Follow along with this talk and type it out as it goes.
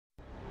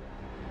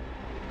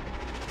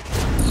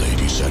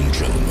Ladies and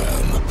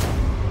gentlemen,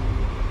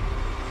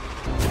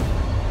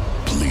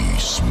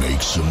 please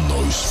make some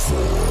noise for...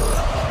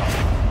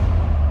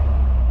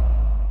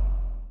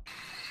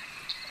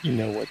 You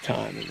know what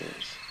time it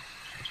is.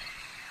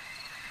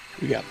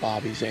 We got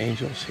Bobby's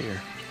Angels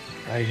here,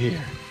 right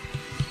here.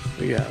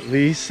 We got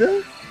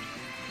Lisa.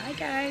 Hi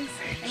guys.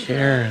 And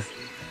Karen.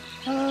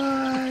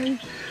 Hi.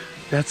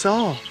 That's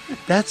all.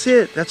 That's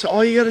it. That's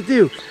all you gotta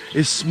do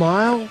is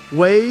smile,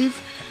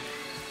 wave,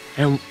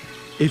 and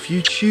if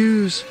you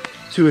choose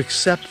to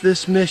accept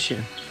this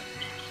mission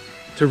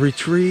to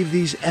retrieve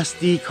these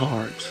SD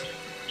cards.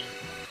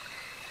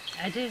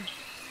 I do.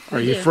 Are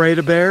you afraid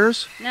of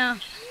bears? No.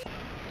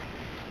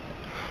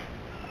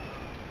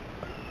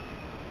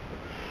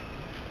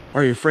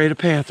 Are you afraid of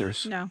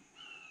panthers? No.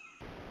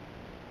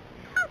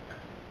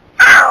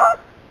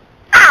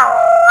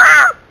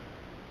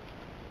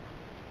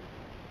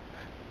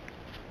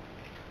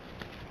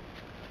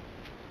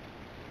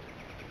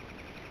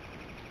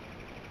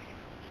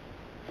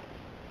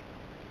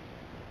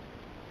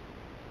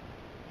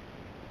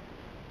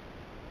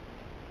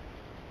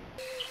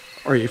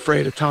 Are you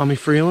afraid of Tommy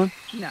Freeland?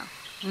 No.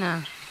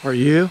 No. Are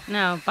you?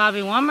 No.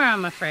 Bobby Wummer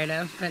I'm afraid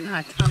of, but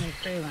not Tommy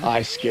Freeland.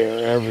 I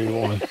scare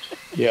everyone.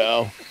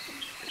 Yo.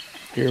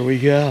 Here we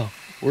go.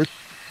 We're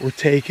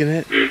taking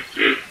it.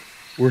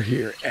 We're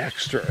here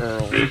extra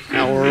early.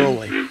 How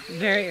early?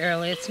 Very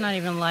early. It's not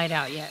even light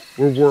out yet.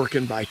 We're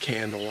working by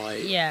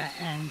candlelight. Yeah,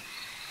 and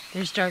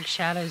there's dark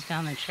shadows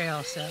down the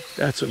trail, so.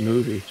 That's a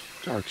movie,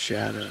 Dark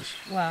Shadows.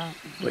 Wow.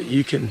 But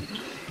you can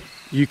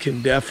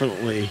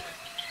definitely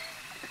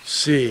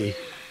see.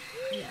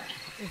 Yeah,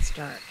 it's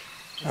dark.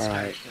 All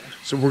right.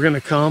 So we're gonna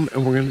come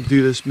and we're gonna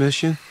do this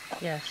mission.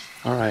 Yes.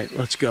 All right,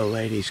 let's go,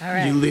 ladies. All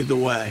right. You lead the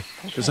way,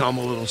 because I'm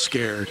a little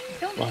scared.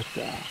 But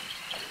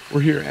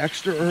we're here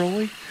extra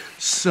early.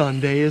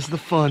 Sunday is the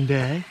fun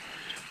day.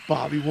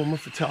 Bobby Wummer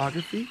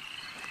Photography,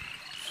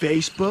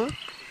 Facebook,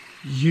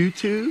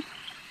 YouTube,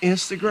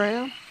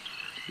 Instagram.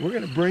 We're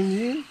gonna bring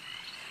you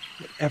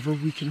whatever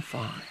we can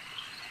find.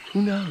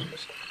 Who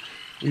knows?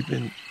 We've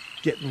been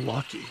getting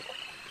lucky.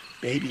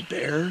 Baby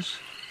bears,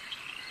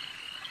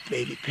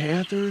 baby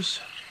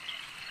panthers,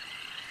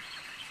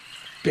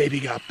 baby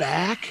got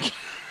back,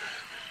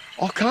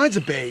 all kinds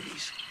of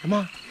babies. Come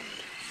on.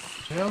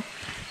 You know?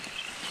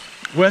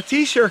 Wet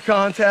t-shirt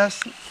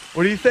contest.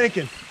 What are you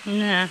thinking?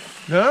 Nah.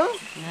 No?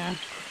 Nah.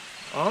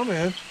 Oh,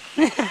 man.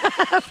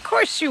 Of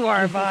course you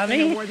are,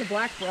 Bobby. I wore the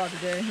black bra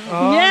today.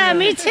 Oh, yeah,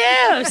 me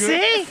too.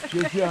 See?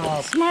 Good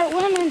job. Smart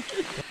woman.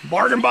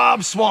 Bart and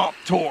Bob Swamp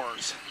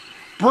Tours.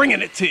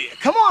 Bringing it to you.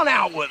 Come on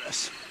out with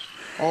us.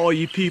 All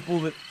you people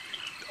that,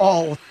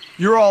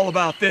 you're all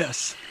about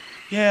this.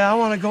 Yeah, I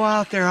want to go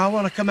out there. I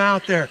want to come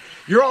out there.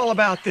 You're all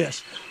about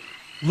this.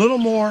 Little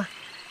more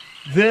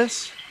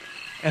this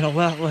and a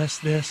lot less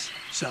this.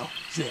 So,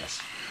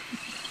 this.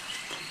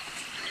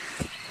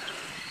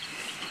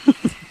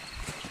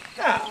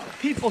 Now,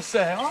 people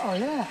say, oh,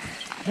 yeah.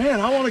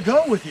 Man, I want to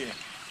go with you.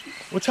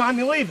 What time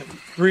you leaving?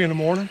 3 in the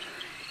morning.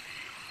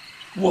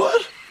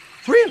 What?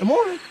 3 in the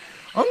morning?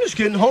 I'm just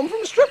getting home from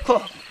the strip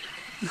club.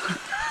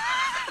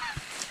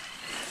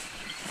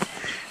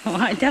 Well,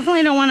 I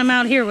definitely don't want him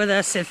out here with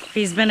us if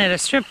he's been at a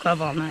strip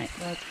club all night.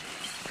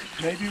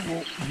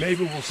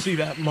 Maybe we'll see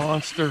that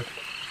monster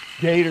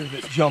gator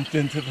that jumped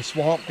into the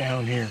swamp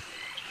down here.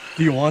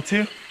 Do you want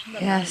to?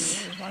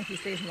 Yes. As long as he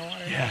stays in the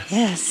water. Yes.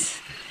 Yes.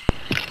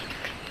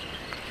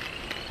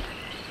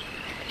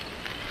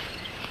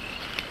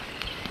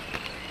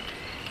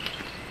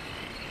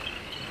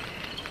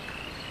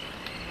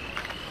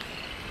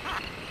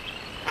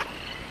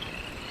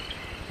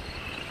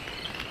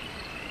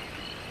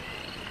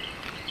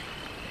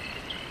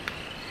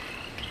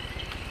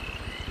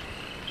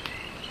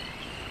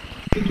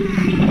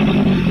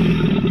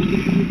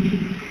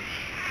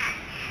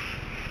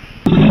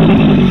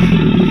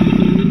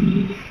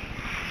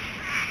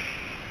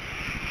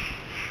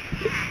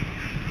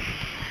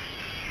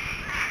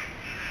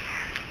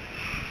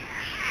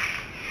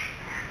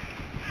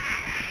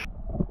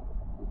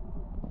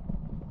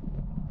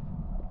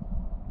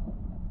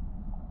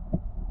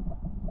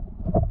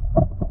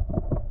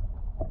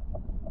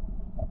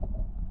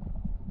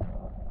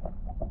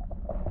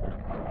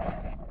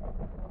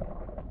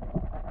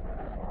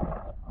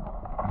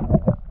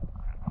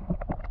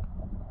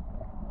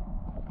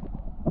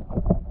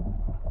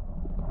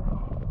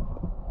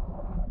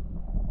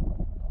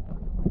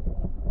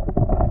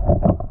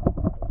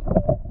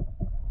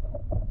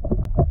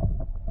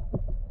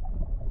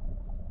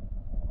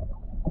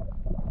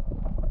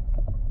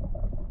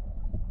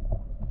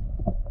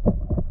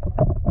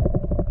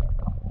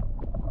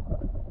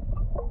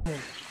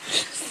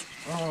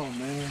 Oh,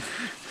 man.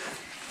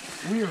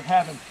 We are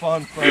having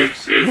fun,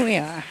 folks. We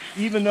are.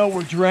 Even though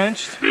we're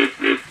drenched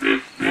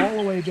all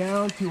the way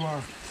down to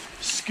our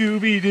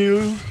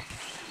Scooby-Doo.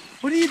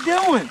 What are you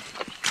doing?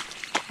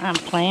 I'm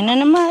playing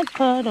in a mud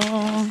puddle.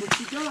 What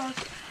she does.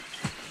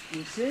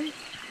 You see?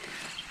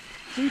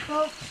 See,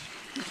 folks?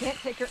 You can't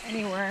take her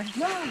anywhere.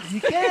 No,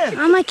 you can.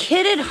 I'm a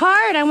kid at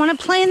heart. I want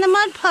to play in the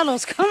mud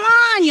puddles. Come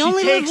on, you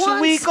only live She takes once.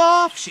 a week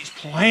off. She's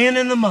playing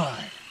in the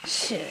mud.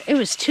 Shit, it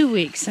was 2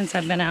 weeks since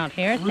I've been out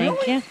here.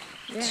 Thank you.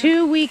 Yeah.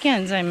 2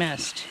 weekends I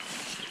missed.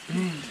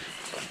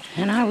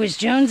 And I was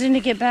jonesing to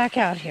get back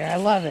out here. I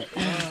love it.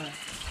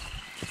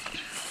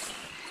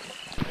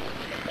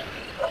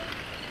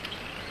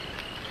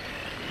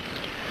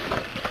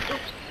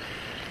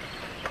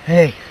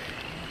 Hey.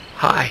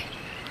 Hi.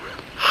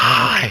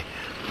 Hi.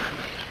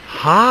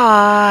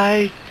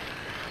 Hi.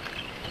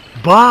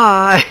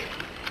 Bye.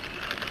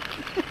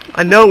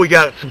 I know we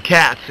got some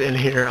cats in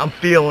here. I'm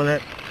feeling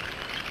it.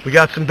 We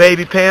got some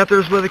baby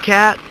panthers with a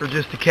cat or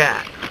just a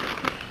cat?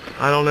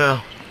 I don't know.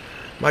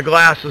 My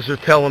glasses are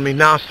telling me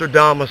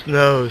Nostradamus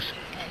knows.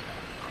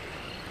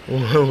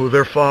 Ooh,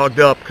 they're fogged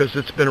up because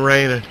it's been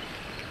raining.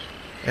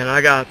 And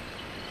I got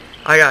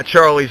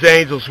Charlie's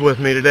Angels with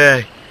me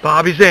today.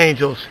 Bobby's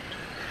Angels.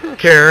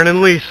 Karen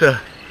and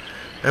Lisa.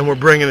 And we're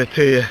bringing it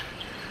to you.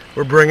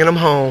 We're bringing them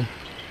home.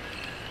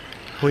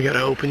 We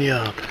gotta open you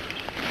up.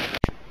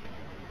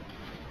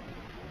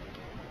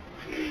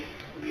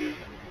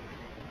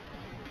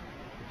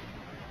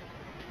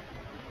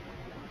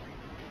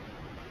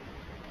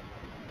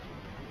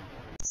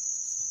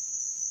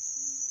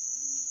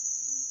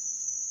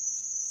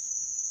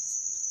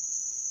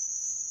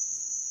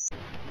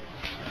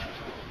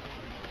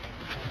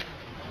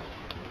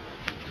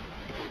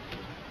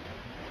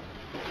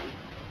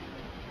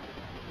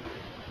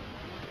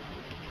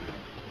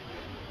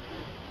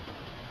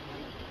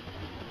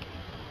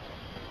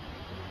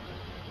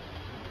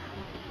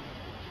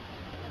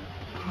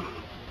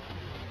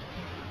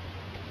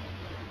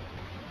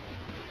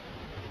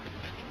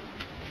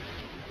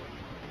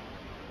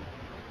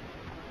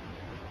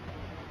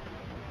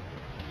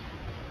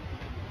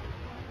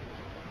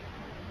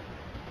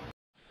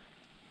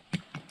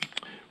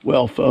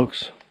 Well,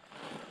 folks,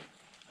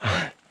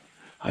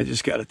 I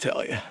just got to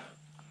tell you,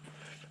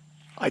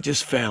 I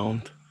just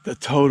found the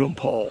totem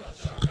pole.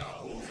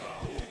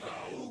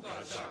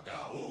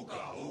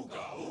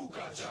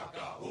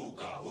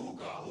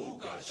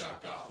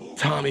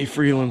 Tommy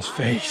Freeland's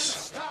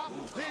face.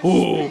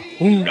 Ooh,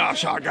 hoonga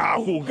shaga,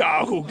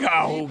 hooga,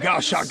 hooga, hooga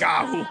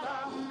shaga,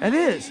 hoo. It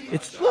is.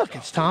 Look,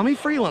 it's Tommy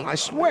Freeland, I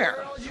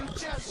swear.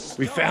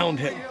 We found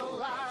him.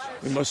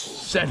 We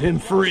must set him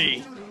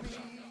free.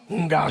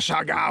 Hoonga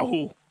shaga,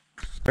 hoo.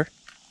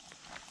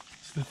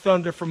 It's the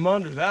thunder from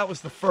under. That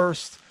was the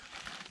first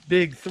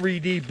big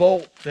 3D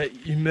bolt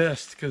that you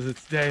missed because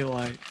it's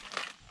daylight.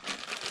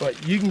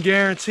 But you can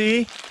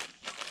guarantee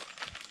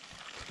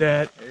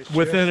that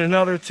within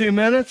another 2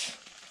 minutes,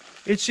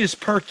 it's just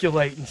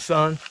percolating,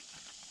 son.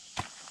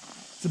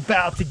 It's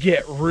about to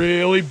get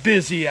really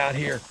busy out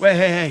here. Wait,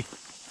 hey,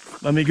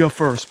 let me go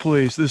first,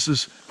 please. This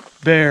is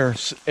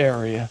Bear's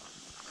area.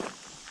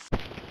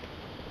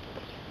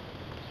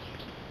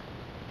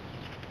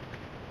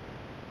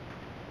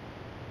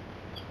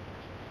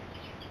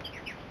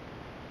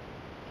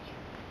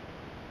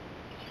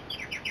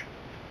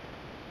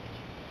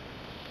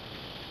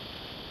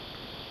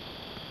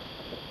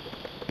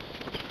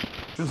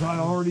 Because I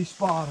already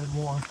spotted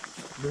one.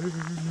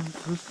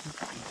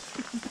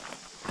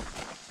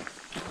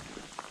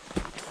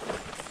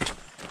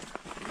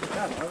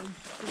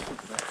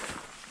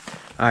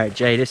 All right,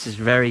 Jay, this is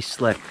very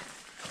slick.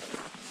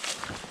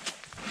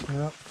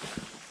 Yep.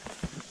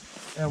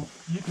 And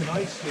you can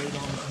ice skate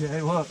on it,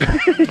 Jay. Look.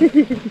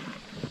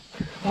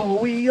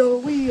 Oh,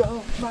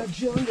 my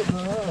jungle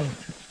love.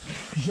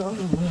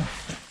 Jungle love.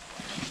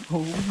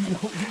 Oh.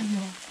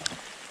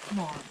 Come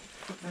on.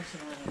 Quit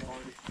messing around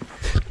already.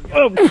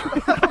 Oh.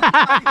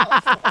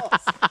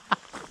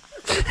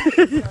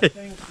 Got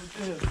things to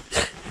do.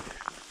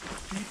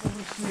 People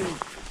to see.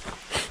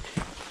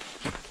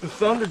 The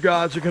thunder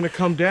gods are going to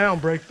come down,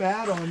 break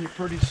bad on you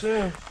pretty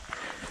soon.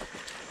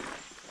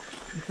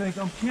 You think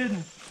I'm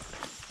kidding?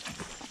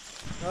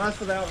 No, that's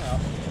without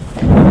help.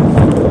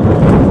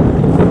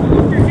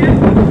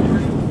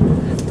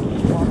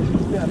 Watch your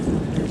steps in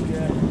here,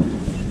 Jay.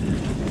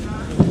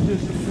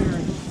 There's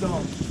disappearing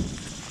stumps.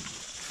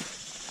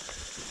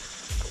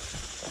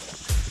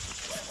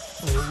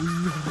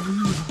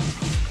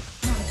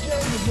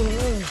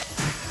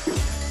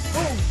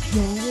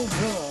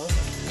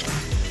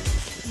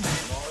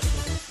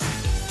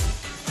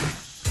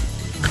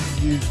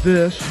 Use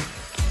this.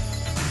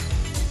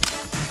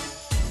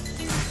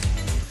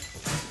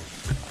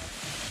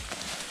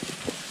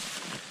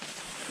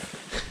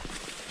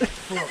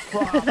 For a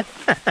prop.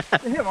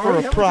 Damn, For a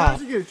prop. How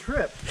did you get a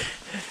trip?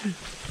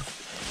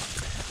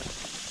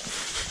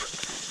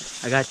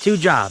 I got 2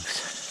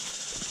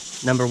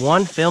 jobs. Number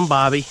 1, film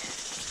Bobby.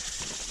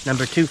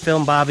 Number 2,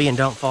 film Bobby and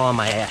don't fall on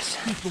my ass.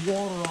 Keep the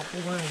water off the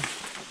lane.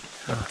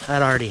 Oh,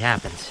 that already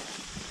happens.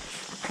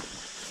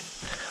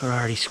 We're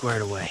already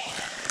squared away.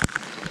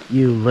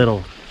 You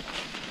little...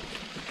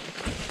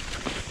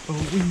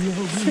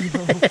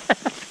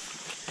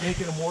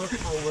 Making them work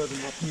for a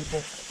living, my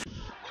people.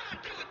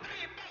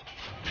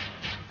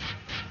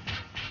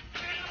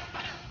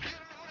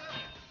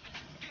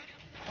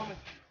 Coming.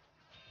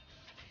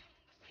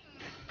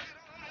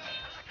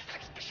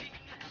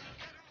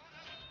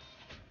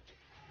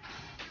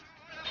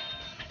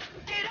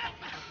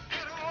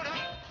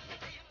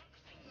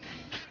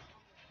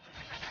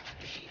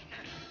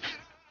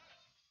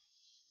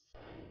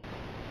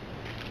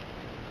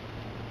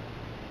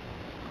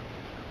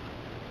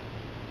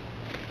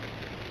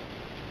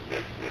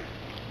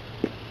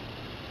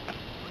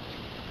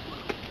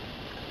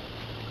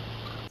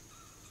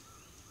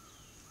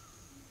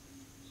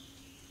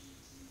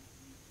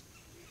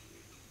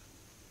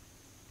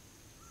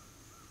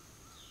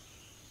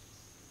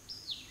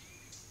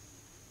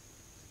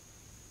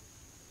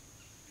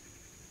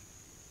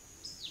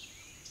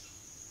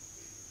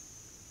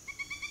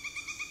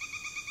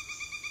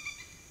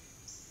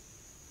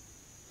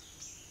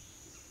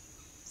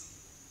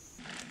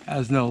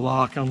 has no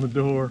lock on the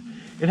door.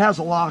 It has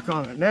a lock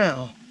on it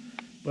now,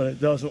 but it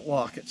doesn't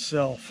lock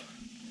itself.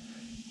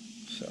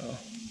 So.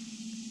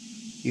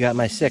 You got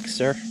my 6,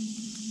 sir.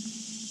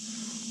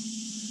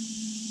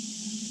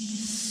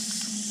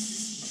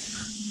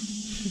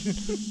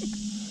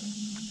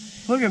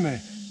 Look at me.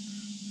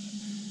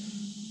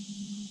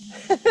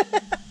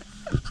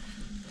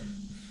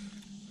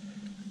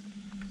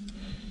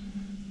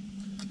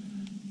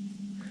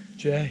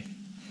 Jay.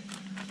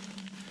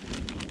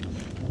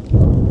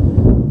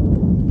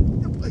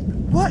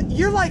 What?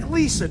 You're like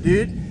Lisa,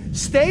 dude.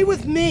 Stay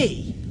with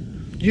me.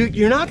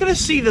 You're not going to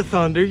see the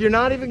thunder. You're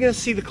not even going to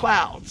see the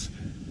clouds.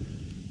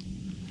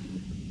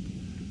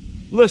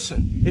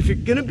 Listen, if you're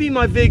going to be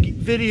my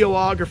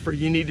videographer,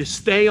 you need to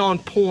stay on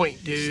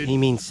point, dude. He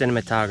means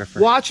cinematographer.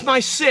 Watch my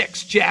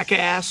 6,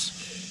 jackass.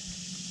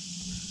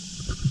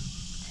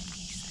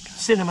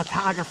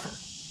 Cinematographer.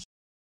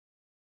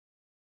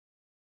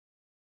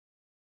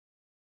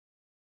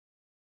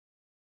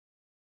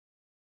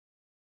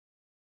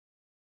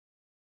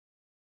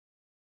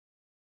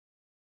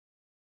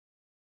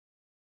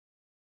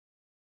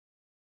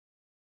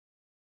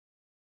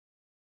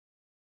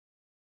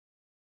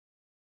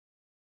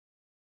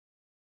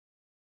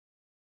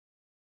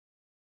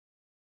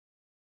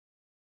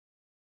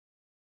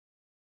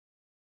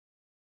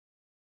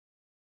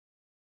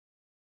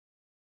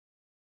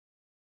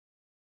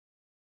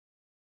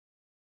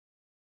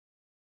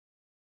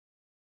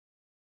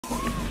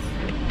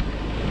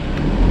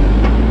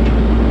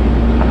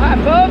 Hi,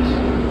 folks.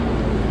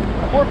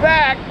 We're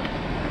back.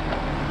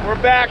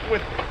 We're back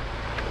with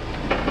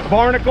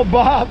Barnacle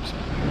Bob's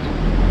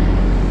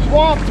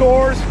Swamp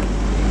Tours.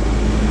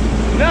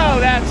 No,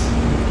 that's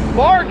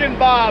Bargain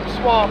Bob's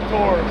Swamp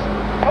Tours.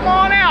 Come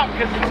on out,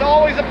 because it's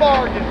always a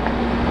bargain.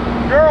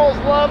 Girls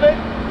love it.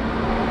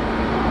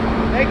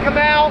 They come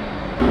out.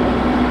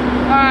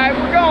 All right,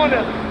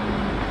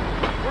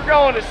 we're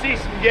going to see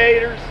some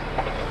gators.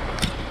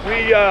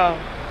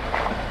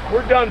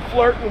 We're done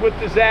flirting with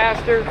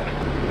disaster.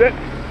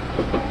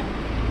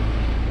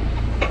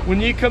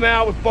 When you come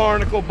out with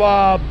Barnacle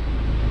Bob,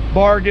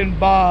 Bargain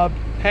Bob,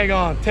 hang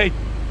on, take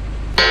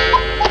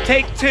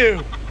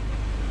 2.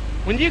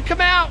 When you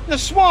come out in the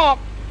swamp,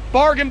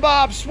 Bargain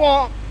Bob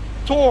Swamp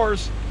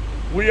Tours,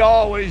 we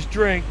always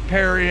drink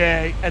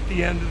Perrier at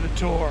the end of the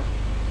tour.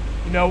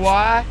 You know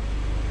why?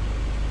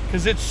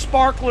 Because it's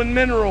sparkling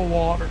mineral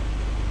water.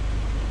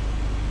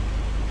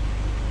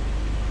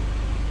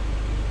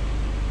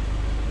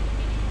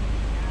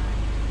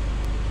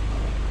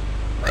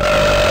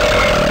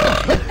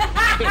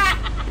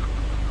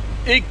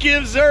 It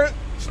gives her...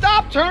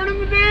 Stop turning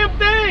the damn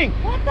thing!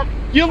 What the?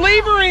 You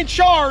leave her in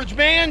charge,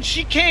 man.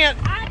 She can't...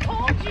 I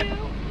told you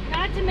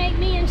not to make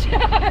me in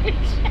charge.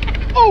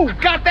 Oh,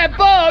 got that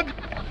bug.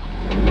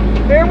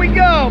 There we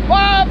go.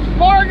 Bob's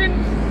Bargain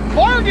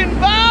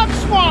Bob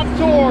Swamp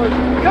Tours.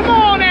 Come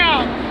on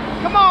out.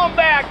 Come on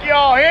back,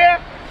 y'all, here.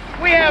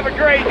 We have a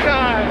great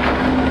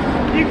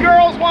time. You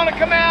girls want to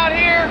come out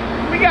here?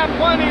 We got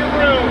plenty of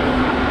room.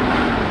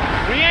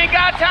 We ain't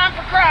got time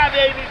for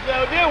crybabies,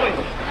 though, do we?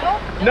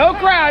 Nope. No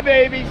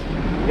crybabies.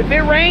 If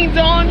it rains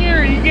on you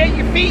or you get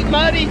your feet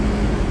muddy,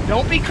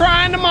 don't be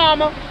crying to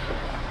mama,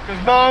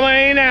 because mama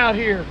ain't out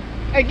here.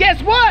 And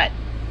guess what?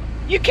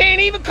 You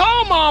can't even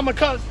call mama,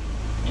 because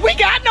we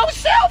got no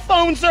cell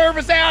phone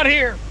service out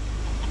here.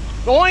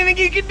 The only thing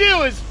you can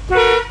do is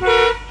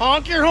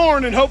honk your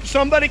horn and hope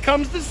somebody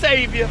comes to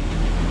save you.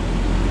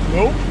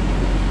 Nope.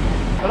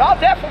 But I'll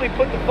definitely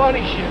put the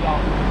funny shit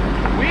on.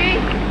 We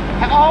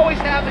always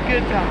have a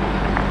good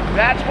time.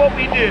 That's what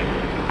we do.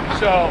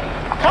 So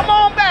come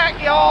on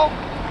back, y'all.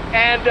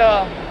 And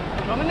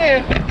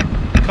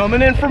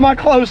coming in for my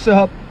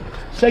close-up.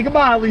 Say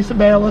goodbye, Lisa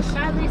Bayless.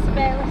 Bye, Lisa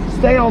Bayless.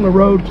 Stay on the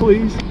road,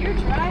 please. You're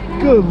driving.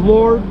 Good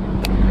Lord.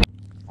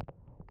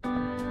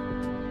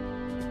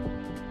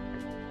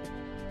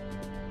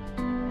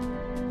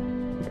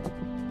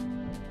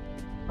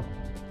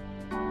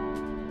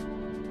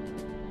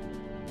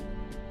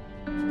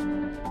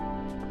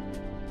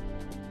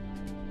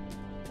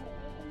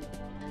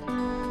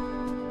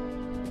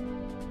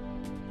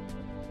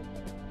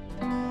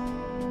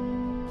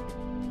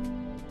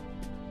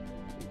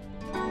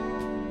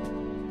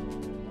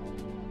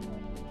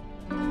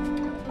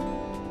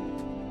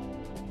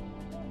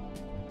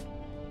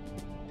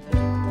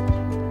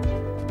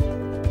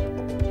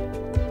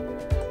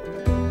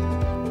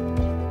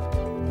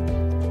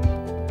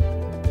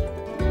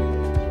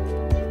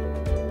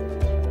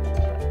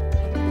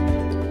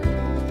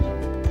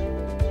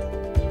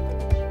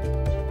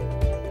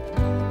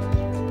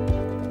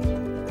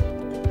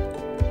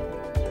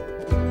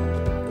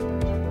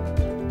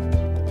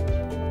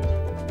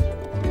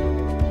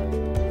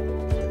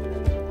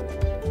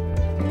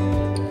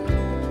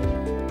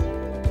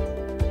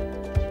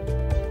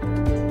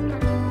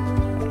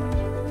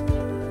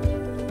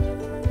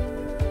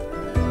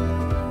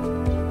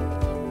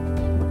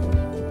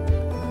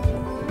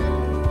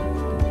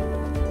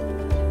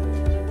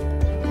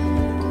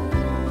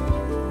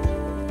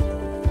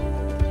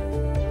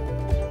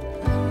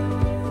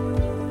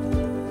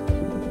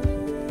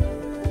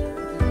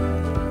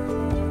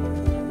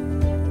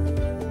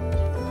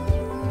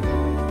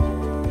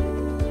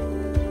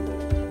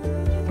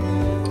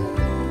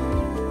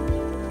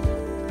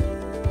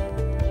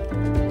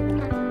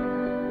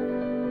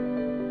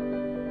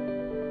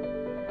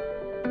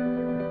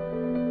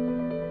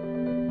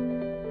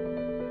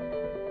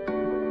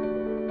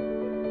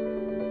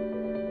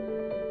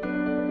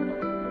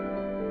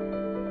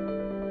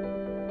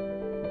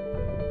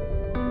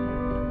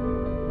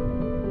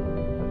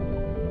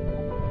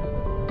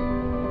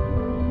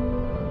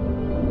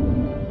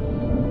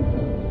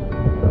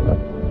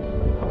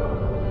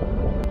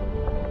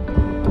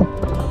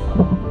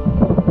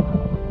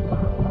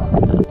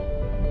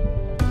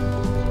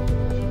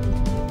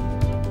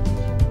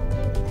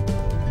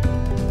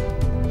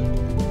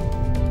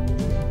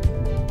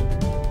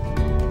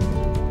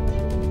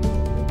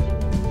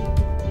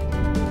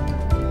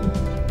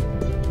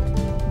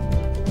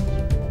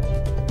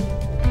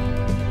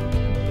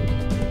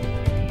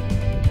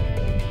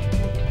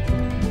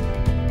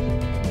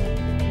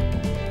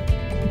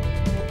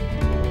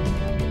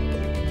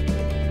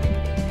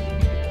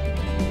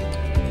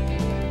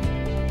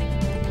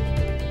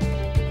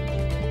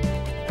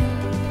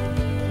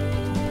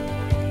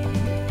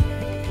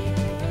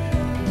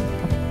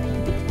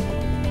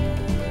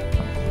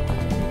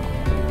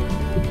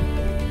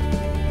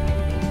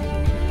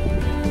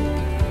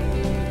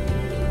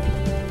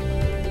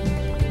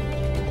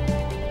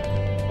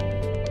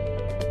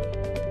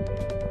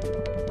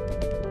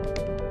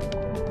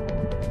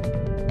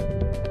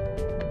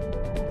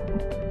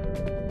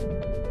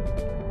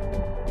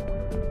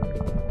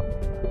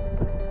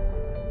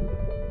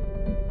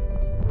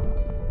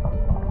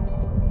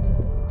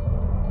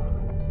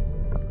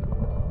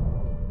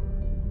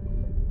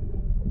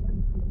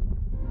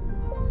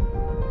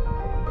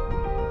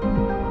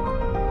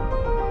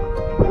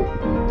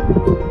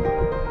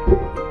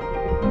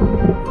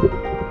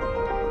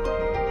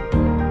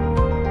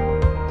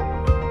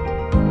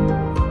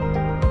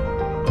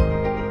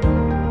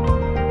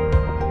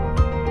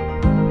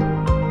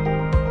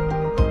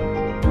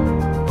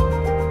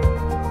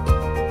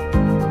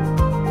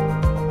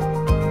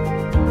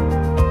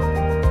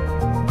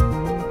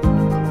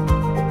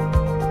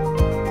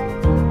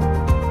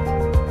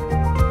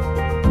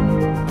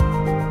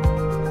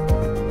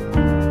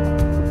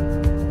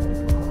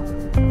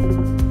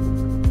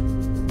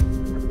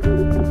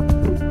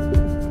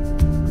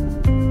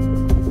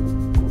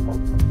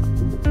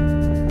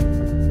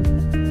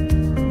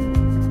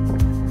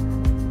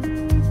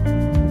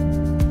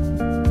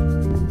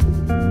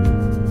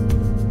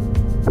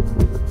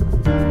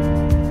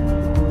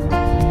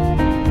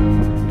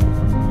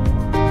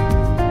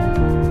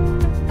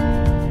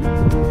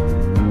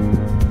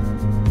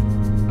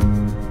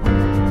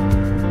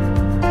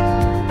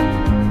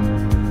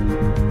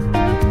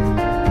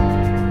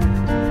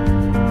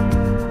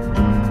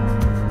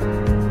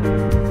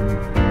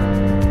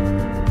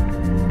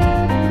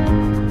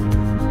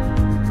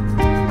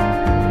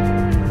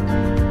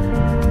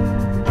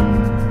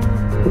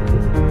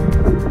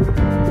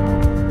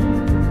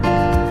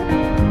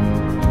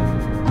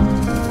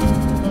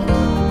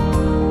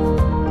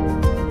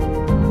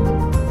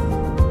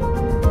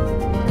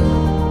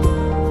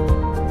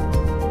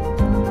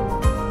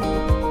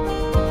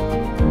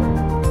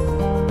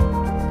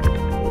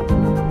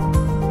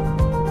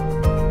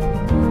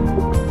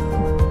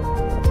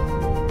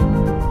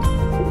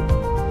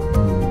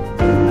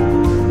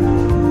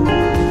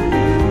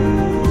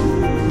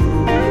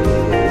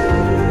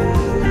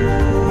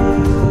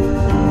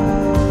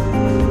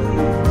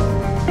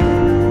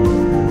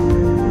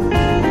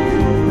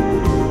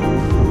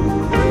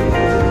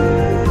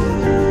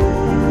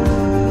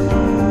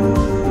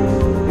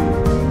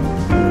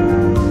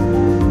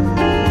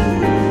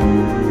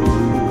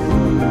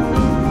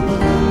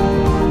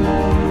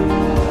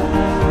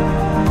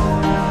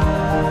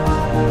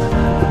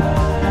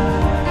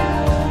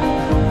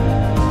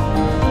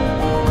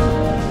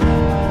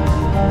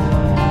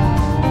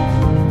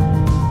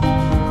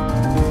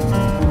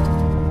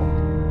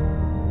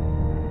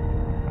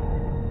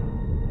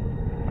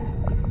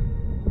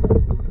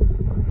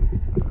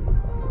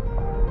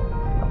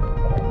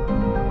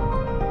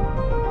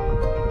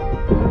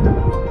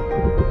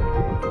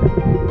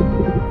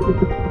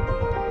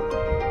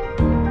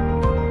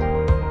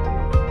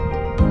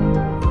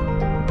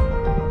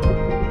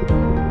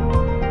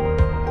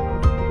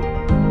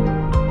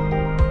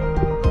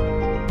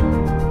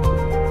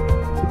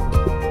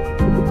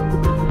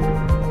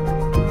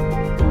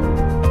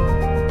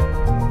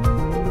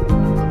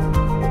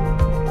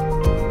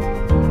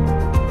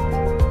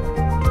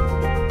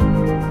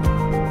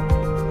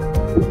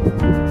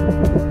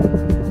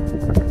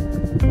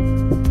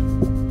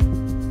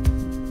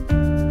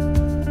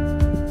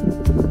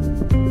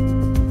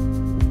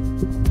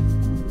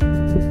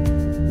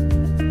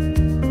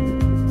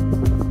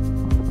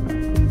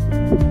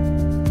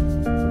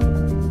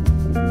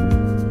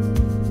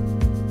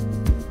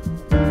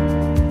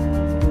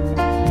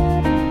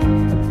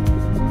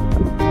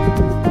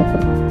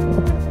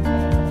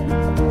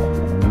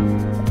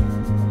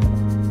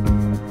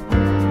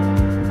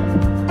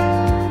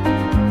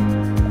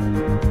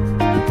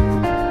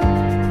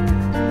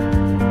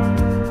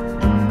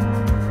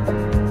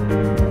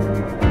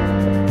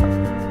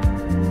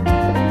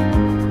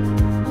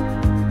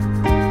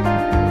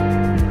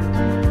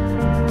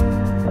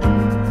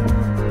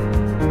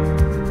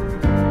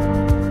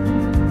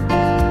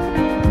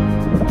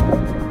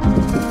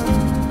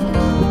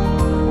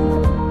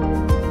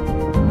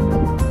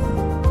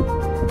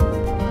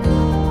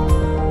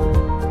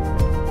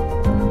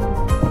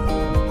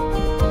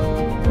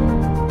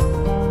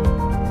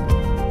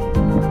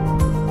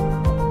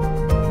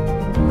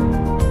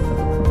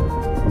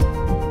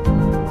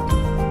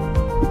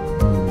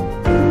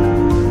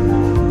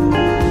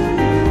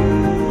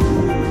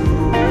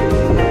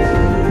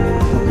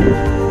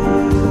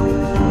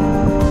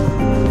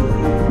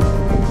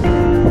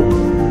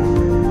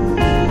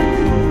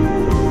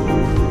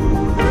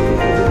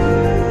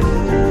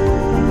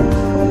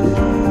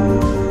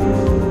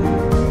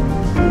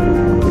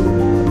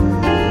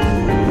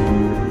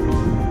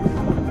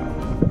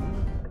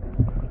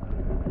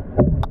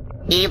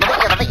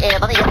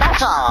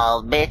 That's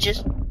all,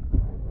 bitches.